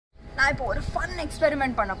நான் இப்போ ஒரு ஃபன்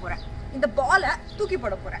எக்ஸ்பெரிமெண்ட் பண்ண போறேன். இந்த பாலை தூக்கி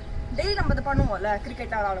போட போறேன். டெய்லி நம்ம இதை பண்ணுவோம்ல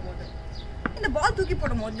கிரிக்கெட் ஆடும் போது. இந்த பால் தூக்கி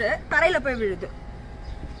போடும் போது தரையில போய் விழுது.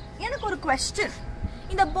 எனக்கு ஒரு குவெஸ்டின்,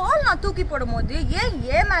 இந்த பால் நான் தூக்கி போடும் போது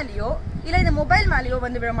ஏன் மேலேயோ இல்லை இந்த மொபைல் மேலேயோ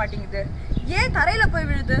வந்து விழ மாட்டேங்குது, ஏன் தரையில போய்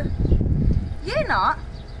விழுது? ஏன்னா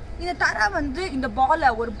இந்த தரை வந்து இந்த பாலை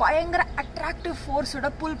ஒரு பயங்கர அட்ராக்டிவ் ஃபோர்ஸோட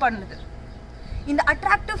புல் பண்ணுது. இந்த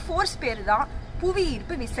அட்ராக்டிவ் ஃபோர்ஸ் பேரு தான்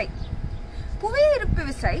புவியீர்ப்பு விசை. புவியீர்ப்பு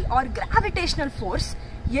விசை ஆர் கிராவிடேஷனல் ஃபோர்ஸ்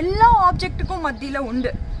எல்லா ஆப்ஜெக்ட்டுக்கும் மத்தியில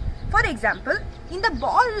உண்டு. ஃபார் எக்ஸாம்பிள், இந்த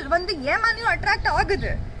பால் வந்து ஏன் மேலேயும் அட்ராக்ட்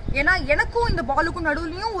ஆகுது, ஏன்னா எனக்கும் இந்த பாலுக்கும்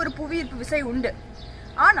நடுவுலையும் ஒரு புவியீர்ப்பு விசை உண்டு.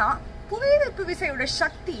 ஆனா புவியீர்ப்பு விசையோட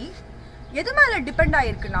சக்தி எது மேல டிபெண்ட்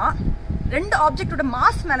ஆயிருக்குன்னா ரெண்டு ஆப்ஜெக்டோட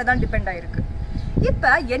மாஸ் மேலதான் டிபெண்ட் ஆயிருக்கு.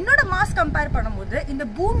 இப்ப என்னோட மாஸ் கம்பேர் பண்ணும்போது இந்த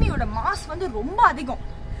பூமியோட மாஸ் வந்து ரொம்ப அதிகம்.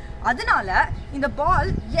 அதனால இந்த பால்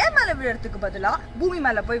ஏன் மேல விழுறதுக்கு பதிலா பூமி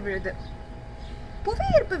மேல போய் விழுது.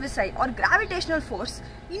 புவியீர்ப்பு விசை ஆர் கிராவிடேஷனல் ஃபோர்ஸ்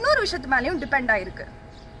இன்னொரு விஷயத்து மேலேயும் டிபெண்ட் ஆயிருக்கு.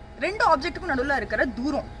 ரெண்டு ஆப்ஜெக்ட்டுக்கும் நடுவில் இருக்கிற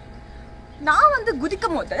தூரம். நான் வந்து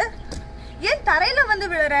குதிக்கும் போது ஏன் தரையில வந்து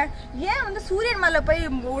விழுறேன், ஏன் வந்து சூரியன் மேல போய்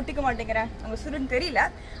ஒட்டிக்க மாட்டேங்கிறேன்? அங்க சூரியன் தெரியல,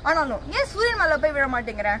 ஆனாலும் ஏன் சூரியன் மேல போய் விழ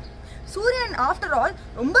மாட்டேங்கிறேன்? சூரியன் ஆஃப்டர் ஆல்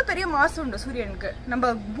ரொம்ப பெரிய மாசு உண்டு சூரியனுக்கு,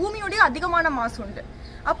 நம்ம பூமியோடய அதிகமான மாசு உண்டு.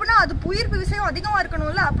 அப்படின்னா அது புவியீர்ப்பு விசையும் அதிகமா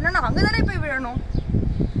இருக்கணும்ல, அப்படின்னா நான் அங்கதானே போய் விழணும்.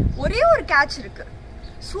 ஒரே ஒரு கேட்ச் இருக்கு,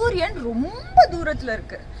 சூரியன் ரொம்ப தூரத்துல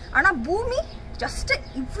இருக்கு, ஆனா பூமி ஜஸ்ட்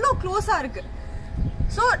இவ்வளோ க்ளோஸா இருக்கு.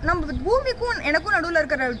 ஸோ நம்ம பூமிக்கும் எனக்கும் நடுவில்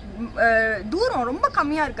இருக்கிற தூரம் ரொம்ப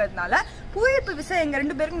கம்மியா இருக்கிறதுனால புவியீர்ப்பு விசை எங்க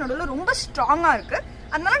ரெண்டு பேருக்கும் நடுவில் ரொம்ப ஸ்ட்ராங்கா இருக்கு.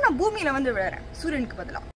 அதனால நான் பூமியில வந்து விழுறேன் சூரியனுக்கு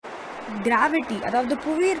பதிலாக. கிராவிட்டி அதாவது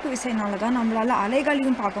புவியீர்ப்பு விசைனால தான் நம்மளால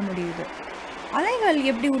அலைகளையும் பார்க்க முடியுது. அலைகள்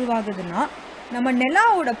எப்படி உருவாகுதுன்னா, நம்ம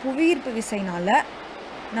நிலாவோட புவியீர்ப்பு விசைனால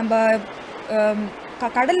நம்ம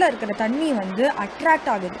கடல்ல இருக்கிற தண்ணி வந்து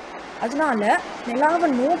அட்ராக்ட் ஆகுது. அதனால நிலாவை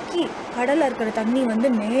நோக்கி கடல்ல இருக்கிற தண்ணி வந்து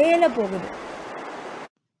மேலே போகுது.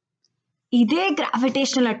 இதே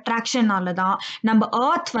கிராவிடேஷனல் அட்ராக்ஷனால தான் நம்ம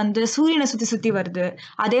எர்த் வந்து சூரியனை சுத்தி சுத்தி வருது.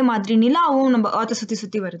 அதே மாதிரி நிலாவும் நம்ம எர்த்தை சுத்தி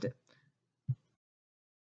சுத்தி வருது.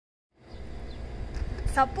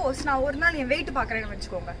 சப்போஸ் நான் ஒரு நாள் என் வெயிட் பார்க்குறேன்னு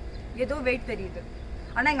வச்சுக்கோங்க, ஏதோ வெயிட் தெரியுது,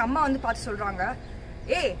 ஆனால் எங்கள் அம்மா வந்து பார்த்து சொல்கிறாங்க,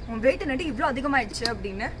 ஏய் உன் வெயிட் நட்டு இவ்வளோ அதிகமாகிடுச்சு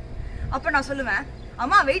அப்படின்னு. அப்போ நான் சொல்லுவேன்,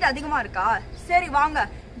 அம்மா வெயிட் அதிகமாக இருக்கா, சரி வாங்க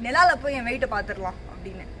நிலால போய் என் வெயிட்டை பார்த்துடலாம்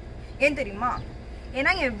அப்படின்னு. ஏன் தெரியுமா?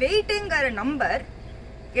 ஏன்னா என் வெயிட்டுங்கிற நம்பர்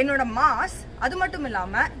என்னோட மாஸ், அது மட்டும்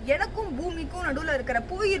இல்லாமல் எனக்கும் பூமிக்கும் நடுவில் இருக்கிற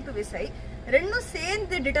புவியீர்ப்பு விசை ரெண்டும்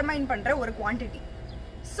சேர்ந்து டிட்டர்மைன் பண்ணுற ஒரு குவான்டிட்டி.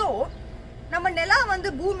 ஸோ நம்ம நிலா வந்து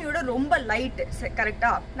பூமியோட ரொம்ப லைட்டு,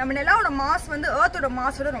 கரெக்டா? நம்ம நிலாவோட மாஸ் வந்து எர்த்தோட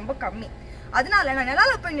மாஸோட ரொம்ப கம்மி. அதனால நான்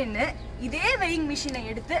நிலால போய் நின்று இதே வெயிங் மிஷினை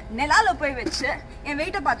எடுத்து நிலால போய் வச்சு என்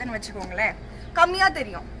வெயிட்டை பார்த்தேன்னு வச்சுக்கோங்களேன், கம்மியா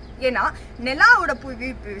தெரியும். ஏன்னா நிலாவோட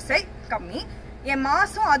புவியீர்ப்பு விசை கம்மி, என்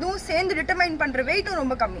மாசும் அதுவும் சேர்ந்து டிட்டர்மைன் பண்ற வெயிட்டும்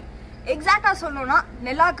ரொம்ப கம்மி. எக்ஸாக்டா சொல்லணும்னா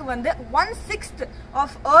நிலாக்கு வந்து 1/6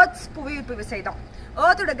 ஆஃப் எர்த்ஸ் புவியீர்ப்பு விசை தான்.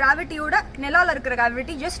 எர்த்தோட கிராவிட்டியோட நிலால இருக்கிற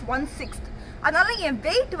கிராவிட்டி ஜஸ்ட் 1/6. அதனால என்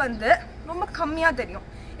வெயிட் வந்து ரொம்ப கம்மியா தெரியும்.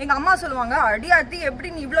 எங்க அம்மா சொல்லுவாங்க, அடி எப்படி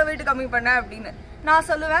நீ இவ்வளவு வெயிட் கம்மி பண்ண அப்படின்னு. நான்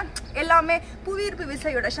சொல்லுவேன், எல்லாமே புவியீர்ப்பு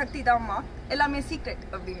விசையோட சக்தி தான்மா, எல்லாமே சீக்ரெட்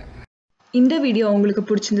அப்படின்னு. இந்த வீடியோ உங்களுக்கு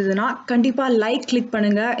பிடிச்சிருந்ததுன்னா கண்டிப்பா லைக் கிளிக்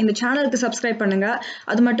பண்ணுங்க, இந்த சேனலுக்கு சப்ஸ்கிரைப் பண்ணுங்க.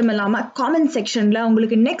 அது மட்டும் இல்லாம காமெண்ட் செக்ஷன்ல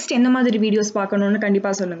உங்களுக்கு நெக்ஸ்ட் என்ன மாதிரி வீடியோஸ் பார்க்கணும்னு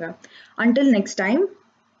கண்டிப்பா சொல்லுங்க. Until next time,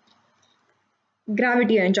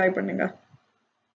 கிராவிட்டியை என்ஜாய் பண்ணுங்க.